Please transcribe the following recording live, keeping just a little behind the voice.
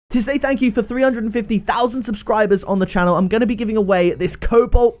To say thank you for 350,000 subscribers on the channel, I'm going to be giving away this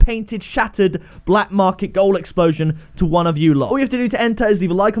cobalt painted shattered black market gold explosion to one of you lot. All you have to do to enter is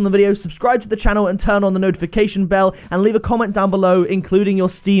leave a like on the video, subscribe to the channel and turn on the notification bell, and leave a comment down below including your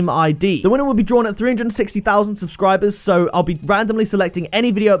Steam ID. The winner will be drawn at 360,000 subscribers, so I'll be randomly selecting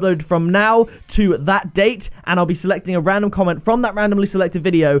any video uploaded from now to that date, and I'll be selecting a random comment from that randomly selected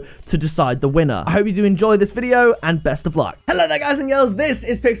video to decide the winner. I hope you do enjoy this video, and best of luck. Hello there guys and girls, this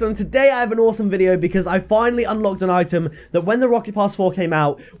is Pixel, and today I have an awesome video because I finally unlocked an item that when the Rocket Pass 4 came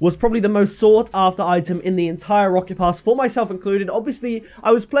out was probably the most sought after item in the entire Rocket Pass, for myself included. Obviously,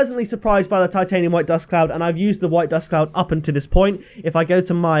 I was pleasantly surprised by the titanium white dust cloud, and I've used the white dust cloud up until this point. If I go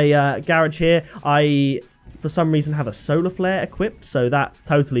to my garage here, I for some reason have a solar flare equipped, so that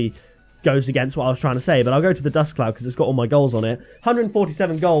totally goes against what I was trying to say, but I'll go to the dust cloud because it's got all my goals on it.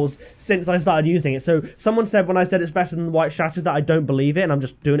 147 goals since I started using it. So someone said when I said it's better than the white shattered that I don't believe it, and I'm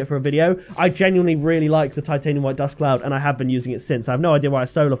just doing it for a video. I genuinely really like the titanium white dust cloud, and I have been using it since. I have no idea why a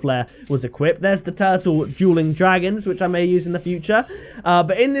solar flare was equipped. There's the turtle dueling dragons, which I may use in the future.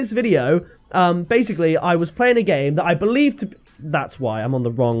 But in this video, basically I was playing a game that I believe to be... That's why I'm on the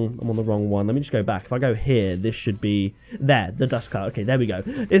wrong one. Let me just go back. If I go here, this should be there, the dust cloud. Okay, there we go.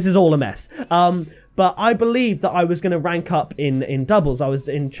 This is all a mess. But I believed that I was going to rank up in doubles. I was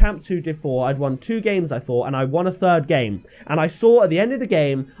in Champ 2 Div 4. I'd won 2 games, I thought, and I won a 3rd game. And I saw at the end of the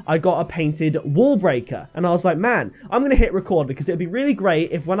game, I got a painted wall breaker. And I was like, man, I'm going to hit record because it'd be really great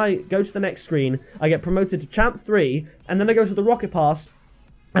if when I go to the next screen, I get promoted to Champ 3, and then I go to the Rocket Pass,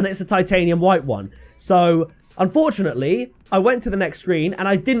 and it's a titanium white one. So unfortunately, I went to the next screen and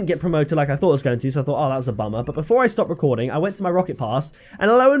I didn't get promoted like I thought I was going to, so I thought, oh, that was a bummer. But before I stopped recording, I went to my Rocket Pass, and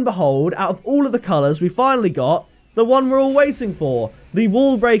lo and behold, out of all of the colours, we finally got the one we're all waiting for, the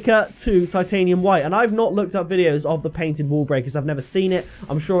Wall Breaker 2 Titanium White. And I've not looked up videos of the painted wall breakers. I've never seen it.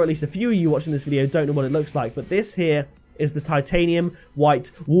 I'm sure at least a few of you watching this video don't know what it looks like, but this here is the titanium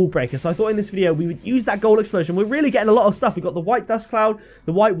white wall breaker. So I thought in this video we would use that gold explosion. We're really getting a lot of stuff. We've got the white dust cloud,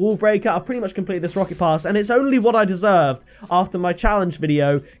 the white wall breaker. I've pretty much completed this Rocket Pass, and it's only what I deserved after my challenge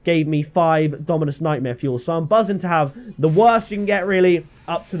video gave me 5 Dominus Nightmare fuel. So I'm buzzing to have the worst you can get, really,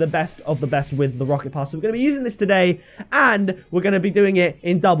 up to the best of the best with the Rocket Pass. So we're going to be using this today, and we're going to be doing it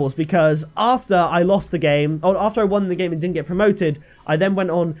in doubles, because after I lost the game, or after I won the game and didn't get promoted, I then went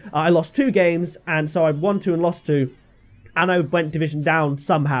on, I lost 2 games, and so I won 2 and lost 2. And I went division down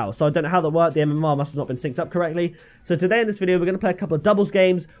somehow. So I don't know how that worked. The MMR must have not been synced up correctly. So today in this video, we're going to play a couple of doubles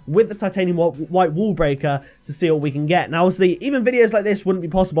games with the titanium white wall breaker to see what we can get. Now, obviously, even videos like this wouldn't be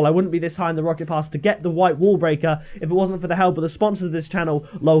possible. I wouldn't be this high in the Rocket Pass to get the white wall breaker if it wasn't for the help of the sponsors of this channel,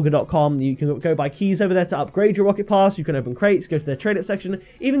 Lolga.com. You can go buy keys over there to upgrade your Rocket Pass. You can open crates, go to their trade-up section,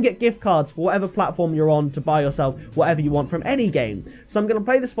 even get gift cards for whatever platform you're on to buy yourself whatever you want from any game. So I'm going to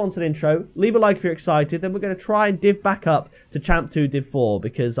play the sponsored intro. Leave a like if you're excited. Then we're going to try and div back up to Champ 2 Div 4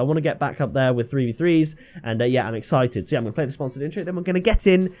 because I want to get back up there with 3v3s, and yeah, I'm excited. So yeah, I'm going to play the sponsored intro, then we're going to get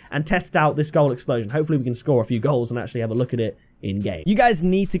in and test out this goal explosion. Hopefully we can score a few goals and actually have a look at it in game. You guys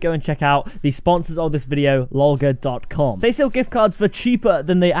need to go and check out the sponsors of this video, Lolga.com. They sell gift cards for cheaper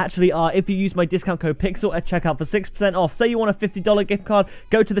than they actually are if you use my discount code PIXEL at checkout for 6% off. Say you want a $50 gift card,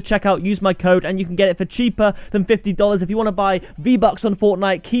 go to the checkout, use my code, and you can get it for cheaper than $50. If you want to buy V-Bucks on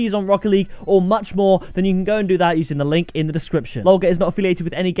Fortnite, keys on Rocket League, or much more, then you can go and do that using the link in the description. Lolga is not affiliated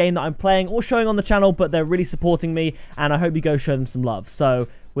with any game that I'm playing or showing on the channel, but they're really supporting me, and I hope you go show them some love. So,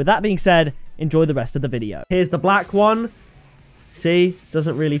 with that being said, enjoy the rest of the video. Here's the black one. See,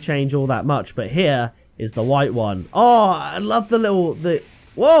 doesn't really change all that much, but here is the white one. Oh, I love the little,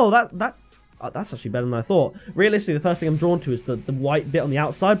 whoa, that's actually better than I thought. Realistically, the first thing I'm drawn to is the white bit on the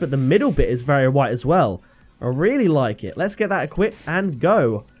outside, but the middle bit is very white as well. I really like it. Let's get that equipped and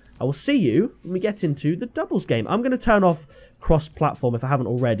go. I will see you when we get into the doubles game. I'm going to turn off cross-platform if I haven't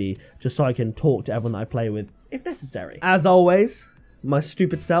already, just so I can talk to everyone that I play with if necessary. As always, my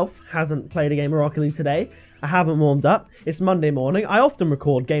stupid self hasn't played a game of Rocket League today. I haven't warmed up. It's Monday morning. I often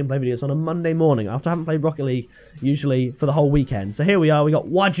record gameplay videos on a Monday morning after I haven't played Rocket League, usually for the whole weekend. So here we are. We got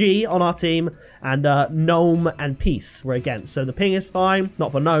Waji on our team, and Gnome and Peace we're against. So the ping is fine.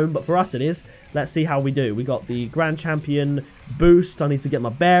 Not for Gnome, but for us it is. Let's see how we do. We got the Grand Champion boost. I need to get my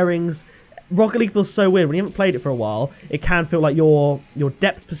bearings. Rocket League feels so weird. When you haven't played it for a while, it can feel like your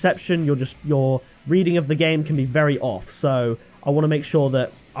depth perception, your reading of the game can be very off. So I want to make sure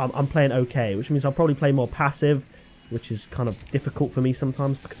that I'm playing okay, which means I'll probably play more passive, which is kind of difficult for me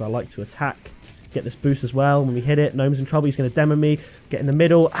sometimes because I like to attack. Get this boost as well. When we hit it, Gnome's in trouble. He's going to demo me. Get in the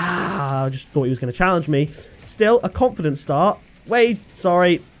middle. I just thought he was going to challenge me. Still, a confident start. Wade,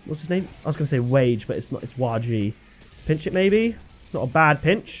 sorry. What's his name? I was going to say Wage, but it's not. It's Waji. Pinch it, maybe? Not a bad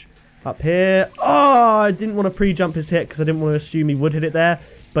pinch. Up here. Oh, I didn't want to pre-jump his hit because I didn't want to assume he would hit it there.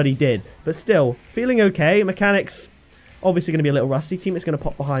 But he did. But still, feeling okay. Mechanics, obviously going to be a little rusty. Teammate's going to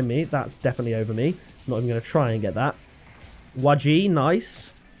pop behind me. That's definitely over me. I'm not even going to try and get that. Waji,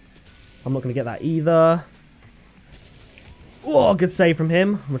 nice. I'm not going to get that either. Oh, good save from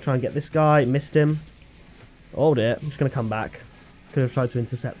him. I'm going to try and get this guy. Missed him. Oh dear. I'm just going to come back. Could have tried to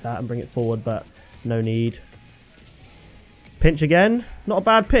intercept that and bring it forward, but no need. Pinch again. Not a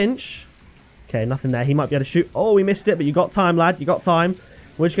bad pinch. Okay, nothing there. He might be able to shoot. Oh, we missed it, but you got time, lad. You got time.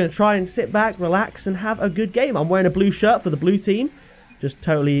 We're just going to try and sit back, relax, and have a good game. I'm wearing a blue shirt for the blue team. Just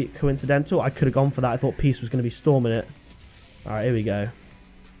totally coincidental. I could have gone for that. I thought Peace was going to be storming it. All right, here we go.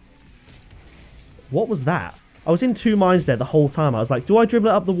 What was that? I was in two minds there the whole time. I was like, do I dribble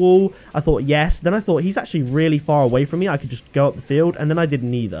it up the wall? I thought, yes. Then I thought, he's actually really far away from me. I could just go up the field. And then I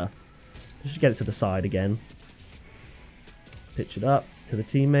didn't either. Just get it to the side again. Pitch it up to the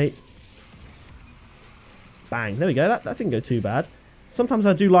teammate. Bang. There we go. That didn't go too bad. Sometimes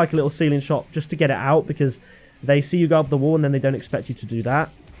I do like a little ceiling shot just to get it out because they see you go up the wall and then they don't expect you to do that.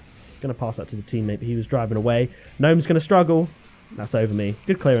 Going to pass that to the teammate, but he was driving away. Gnome's going to struggle. That's over me.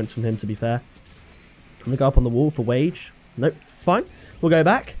 Good clearance from him, to be fair. I'm going to go up on the wall for Wage. Nope, it's fine. We'll go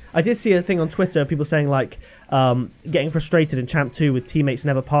back. I did see a thing on Twitter, people saying like getting frustrated in Champ 2 with teammates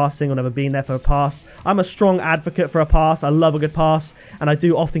never passing or never being there for a pass. I'm a strong advocate for a pass. I love a good pass, and I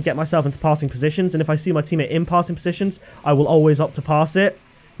do often get myself into passing positions, and if I see my teammate in passing positions, I will always opt to pass it,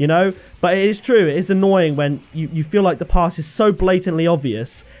 you know? But it is true, it is annoying when you feel like the pass is so blatantly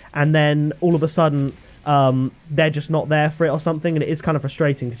obvious, and then all of a sudden they're just not there for it or something, and it is kind of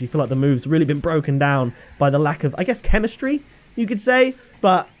frustrating because you feel like the move's really been broken down by the lack of, I guess, chemistry, you could say.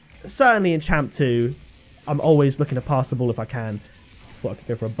 But certainly in Champ 2, I'm always looking to pass the ball if I can. Thought I could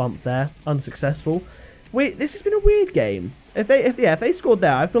go for a bump there. Unsuccessful. This has been a weird game. If they scored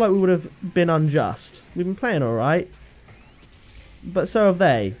there, I feel like we would have been unjust. We've been playing all right, but so have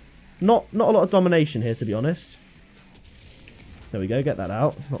they. Not a lot of domination here, to be honest. There we go. Get that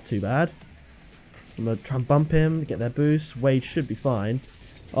out. Not too bad. I'm going to try and bump him, get their boost. Wade should be fine.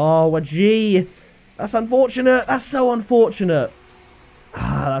 Oh, gee. That's unfortunate. That's so unfortunate.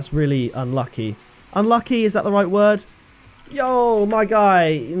 Ah, that's really unlucky. Unlucky, is that the right word? Yo, my guy.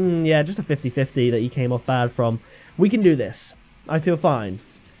 Yeah, just a 50-50 that he came off bad from. We can do this. I feel fine.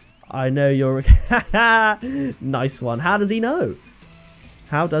 I know you're... Nice one. How does he know?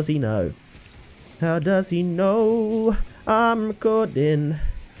 How does he know? How does he know I'm recording?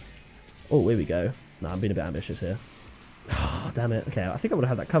 Oh, here we go. No, I'm being a bit ambitious here. Oh, damn it. Okay, I think I would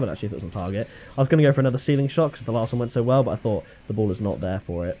have had that covered, actually, if it was on target. I was going to go for another ceiling shot because the last one went so well, but I thought the ball is not there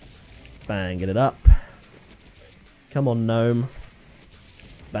for it. Bang, get it up. Come on, Gnome.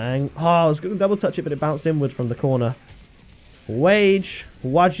 Bang. Oh, I was going to double touch it, but it bounced inward from the corner. Wage.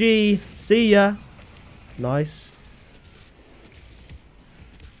 Waji. See ya. Nice.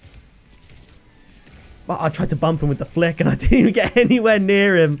 I tried to bump him with the flick and I didn't even get anywhere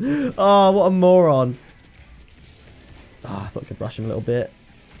near him. Oh, what a moron. Oh, I thought I could brush him a little bit.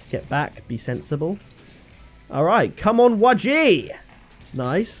 Get back. Be sensible. Alright, come on, Waji.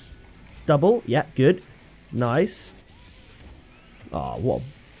 Nice. Double. Yeah, good. Nice. Oh, what a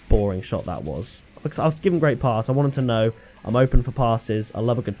boring shot that was. I was giving great pass. I want him to know I'm open for passes. I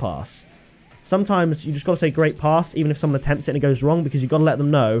love a good pass. Sometimes you just got to say great pass, even if someone attempts it and it goes wrong, because you've got to let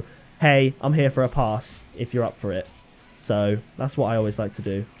them know, hey, I'm here for a pass if you're up for it. So that's what I always like to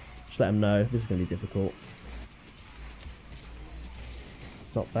do. Just let them know this is going to be difficult.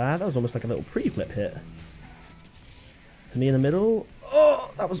 Not bad. That was almost like a little pre-flip hit. To me in the middle.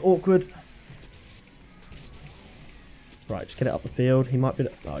 Oh, that was awkward. Right, just get it up the field. He might be...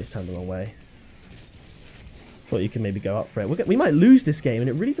 Oh, he's turned the wrong way. Thought you could maybe go up for it. We might lose this game, and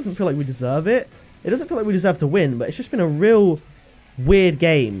it really doesn't feel like we deserve it. It doesn't feel like we deserve to win, but it's just been a real weird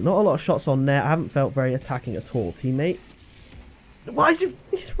game. Not a lot of shots on net. I haven't felt very attacking at all. Teammate. Why is he...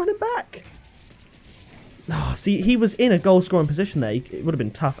 He's running back. Oh, see, he was in a goal-scoring position there. It would have been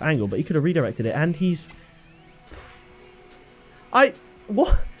a tough angle, but he could have redirected it, and he's...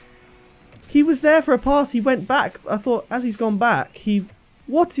 What? He was there for a pass. He went back. I thought, as he's gone back,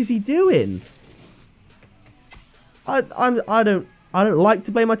 what is he doing? I don't like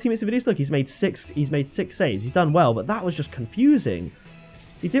to blame my teammates in videos. Look, he's made six saves. He's done well, but that was just confusing.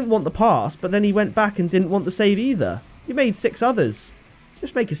 He didn't want the pass, but then he went back and didn't want the save either. He made 6 others.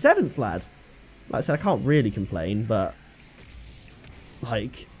 Just make a 7th, lad. Like I said, I can't really complain, but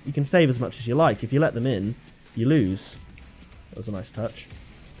like, you can save as much as you like. If you let them in, you lose. That was a nice touch.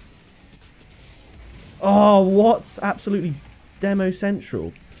 Oh, what's absolutely demo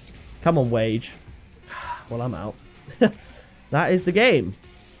central? Come on, Wage. Well, I'm out. that is the game.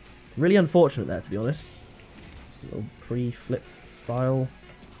 Really unfortunate there, to be honest. A little pre-flip style.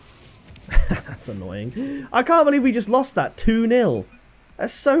 That's annoying. I can't believe we just lost that 2-0.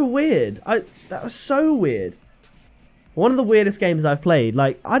 That's so weird. That was so weird. One of the weirdest games I've played.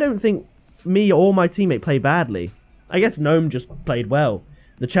 Like, I don't think me or my teammate played badly. I guess Gnome just played well.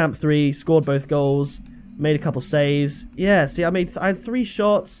 The Champ 3 scored both goals, made a couple saves. Yeah, see, I had 3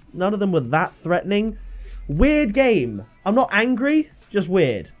 shots. None of them were that threatening. Weird game. I'm not angry, just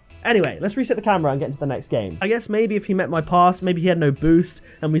weird. Anyway, let's reset the camera and get into the next game. I guess maybe if he met my pass, maybe he had no boost,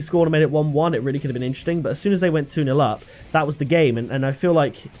 and we scored and made it 1-1, it really could have been interesting. But as soon as they went 2-0 up, that was the game. And I feel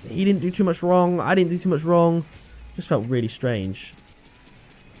like he didn't do too much wrong. I didn't do too much wrong. Just felt really strange.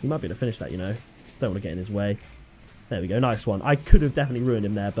 He might be able to finish that, you know. Don't want to get in his way. There we go. Nice one. I could have definitely ruined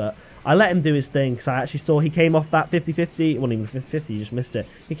him there, but I let him do his thing because I actually saw he came off that 50-50. Well, even 50-50, he just missed it.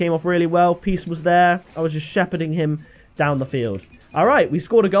 He came off really well. Peace was there. I was just shepherding him down the field. All right, we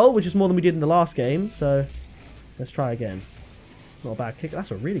scored a goal, which is more than we did in the last game, so let's try again. Not a bad kick.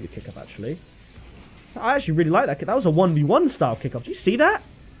 That's a really good kick-up, actually. I actually really like that kick. That was a 1v1 style kick-off. Do you see that?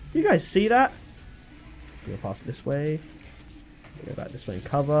 Do you guys see that? We'll pass it this way. We'll go back this way and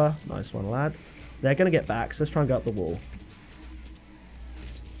cover. Nice one, lad. They're going to get back, so let's try and go up the wall.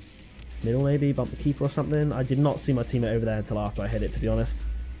 Middle, maybe. Bump the keeper or something. I did not see my teammate over there until after I hit it, to be honest.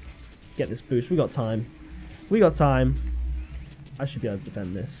 Get this boost. We got time. We got time. I should be able to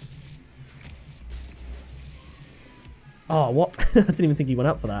defend this. Oh, what? I didn't even think he went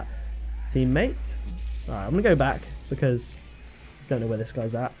up for that. Teammate. Alright, I'm going to go back because I don't know where this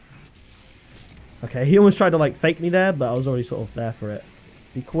guy's at. Okay, he almost tried to like fake me there, but I was already sort of there for it.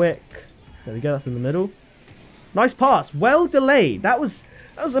 Be quick. There we go, that's in the middle. Nice pass. Well delayed. That was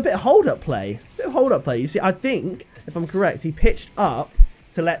a bit of hold-up play. You see, I think, if I'm correct, he pitched up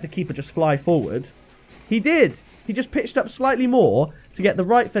to let the keeper just fly forward. He did. He just pitched up slightly more to get the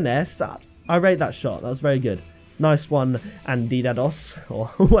right finesse. I rate that shot. That was very good. Nice one, Andidados, or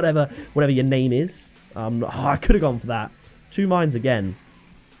whatever your name is. I could have gone for that. 2 mines again.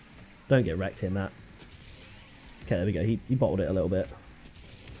 Don't get wrecked here, Matt. Okay, there we go. He bottled it a little bit.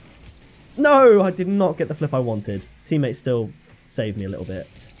 No, I did not get the flip I wanted. Teammate still saved me a little bit.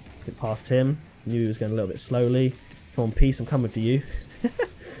 Get past him. Knew he was going a little bit slowly. Come on, Peace, I'm coming for you.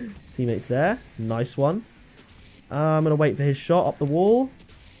 Teammate's there. Nice one. I'm going to wait for his shot up the wall.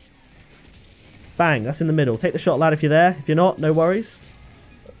 Bang, that's in the middle. Take the shot, lad, if you're there. If you're not, no worries.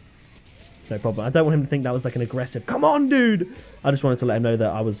 No problem. I don't want him to think that was like an aggressive, come on, dude. I just wanted to let him know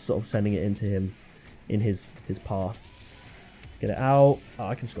that I was sort of sending it into him in his path. Get it out. Oh,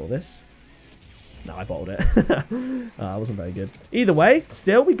 I can score this. No, I bottled it. That wasn't very good. Either way,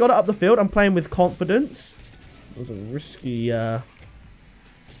 still, we got it up the field. I'm playing with confidence. It was a risky...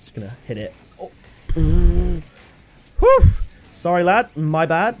 Just going to hit it. Oh. Whew. Sorry, lad. My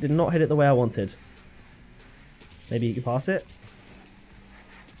bad. Did not hit it the way I wanted. Maybe you can pass it.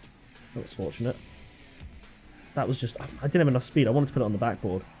 That was fortunate. That was just... I didn't have enough speed. I wanted to put it on the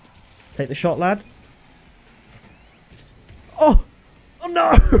backboard. Take the shot, lad. Oh! Oh,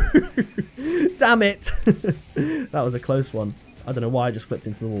 no! Damn it. That was a close one. I don't know why I just flipped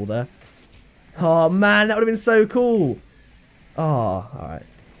into the wall there. Oh, man. That would have been so cool. Oh, alright.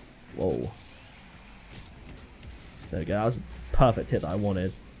 Whoa. There we go. That was a perfect hit that I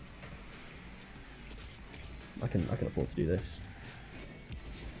wanted. I can afford to do this.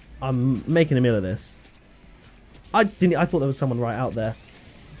 I'm making a meal of this. I thought there was someone right out there.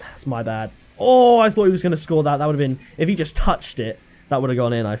 That's my bad. Oh, I thought he was going to score that. That would have been... If he just touched it, that would have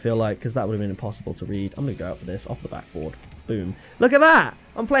gone in, I feel like, because that would have been impossible to read. I'm going to go out for this. Off the backboard. Boom. Look at that!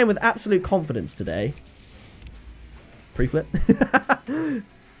 I'm playing with absolute confidence today. Pre-flip.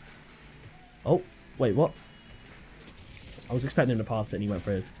 Oh, wait, what? I was expecting him to pass it and he went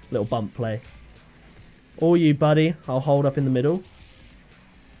for a little bump play. All you, buddy. I'll hold up in the middle.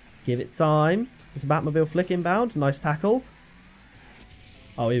 Give it time. Is this a Batmobile flick inbound? Nice tackle.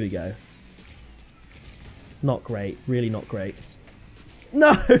 Oh, here we go. Not great. Really not great.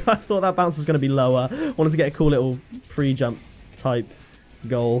 No! I thought that bounce was going to be lower. Wanted to get a cool little pre-jump type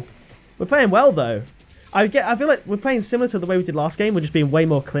goal. We're playing well, though. I feel like we're playing similar to the way we did last game. We're just being way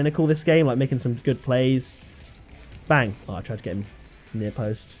more clinical this game, like making some good plays. Bang. Oh, I tried to get him near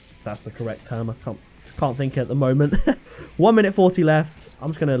post. That's the correct term. I can't think at the moment. 1 minute 40 left. I'm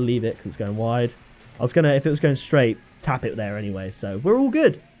just going to leave it because it's going wide. I was going to, if it was going straight, tap it there anyway. So we're all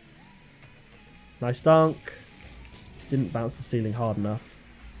good. Nice dunk. Didn't bounce the ceiling hard enough.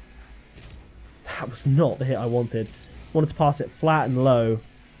 That was not the hit I wanted. Wanted to pass it flat and low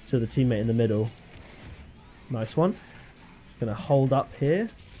to the teammate in the middle. Nice one. Going to hold up here.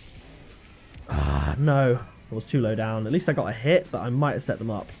 Ah, no. I was too low down. At least I got a hit, but I might have set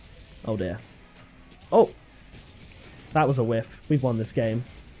them up. Oh, dear. Oh. That was a whiff. We've won this game.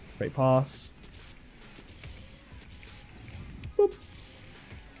 Great pass. Boop.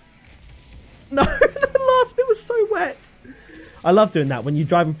 No, the last bit was so wet. I love doing that when you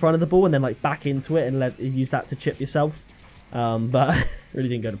drive in front of the ball and then like back into it and use that to chip yourself. But really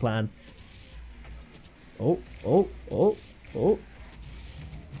didn't go to plan. Oh.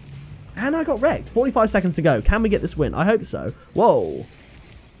 And I got wrecked. 45 seconds to go. Can we get this win? I hope so. Whoa.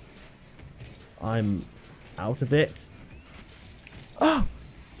 I'm out of it. Oh.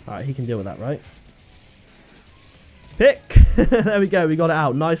 Alright, he can deal with that, right? Pick. There we go. We got it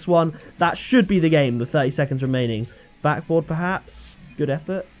out. Nice one. That should be the game with 30 seconds remaining. Backboard, perhaps. Good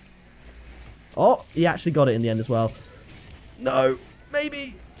effort. Oh, he actually got it in the end as well. No.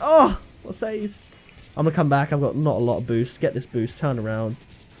 Maybe. Oh, what a save. I'm going to come back. I've got not a lot of boost. Get this boost. Turn around.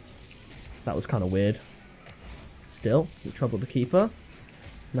 That was kind of weird. Still, we troubled the keeper.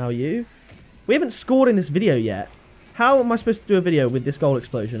 Now you. We haven't scored in this video yet. How am I supposed to do a video with this goal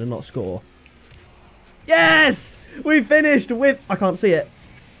explosion and not score? Yes! We finished with... I can't see it.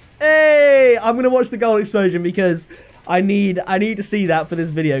 Hey! I'm going to watch the goal explosion because I need to see that for this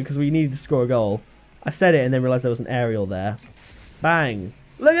video because we need to score a goal. I said it and then realised there was an aerial there. Bang.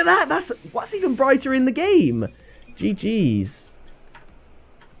 Look at that! That's what's even brighter in the game. GG's.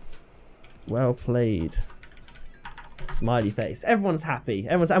 Well played. Smiley face. Everyone's happy.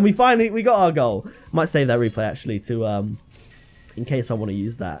 And we got our goal. Might save that replay actually to in case I want to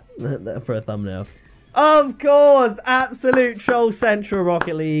use that for a thumbnail. Of course, absolute troll central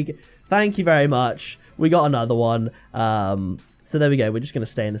Rocket League. Thank you very much. We got another one. So there we go. We're just going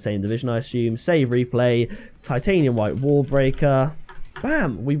to stay in the same division, I assume. Save replay. Titanium white wall breaker.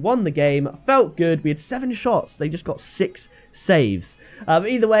 Bam! We won the game. Felt good. We had 7 shots. They just got 6 saves.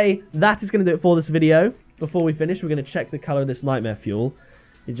 Either way, that is going to do it for this video. Before we finish, we're going to check the color of this nightmare fuel.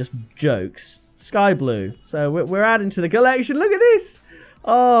 It just jokes. Sky blue. So we're adding to the collection. Look at this!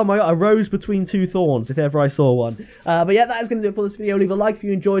 Oh my god, a rose between 2 thorns, if ever I saw one. But yeah, that is going to do it for this video. Leave a like if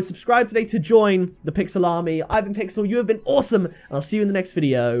you enjoyed. Subscribe today to join the Pixel Army. I've been Pixel. You have been awesome. And I'll see you in the next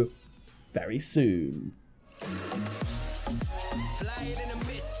video very soon.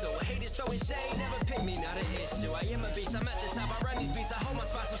 Never pick me, not an issue. I am a beast, I'm at the top. I run these beats, I hold my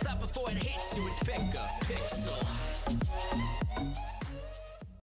spot, so stop before it hits you. It's pick up, pixel.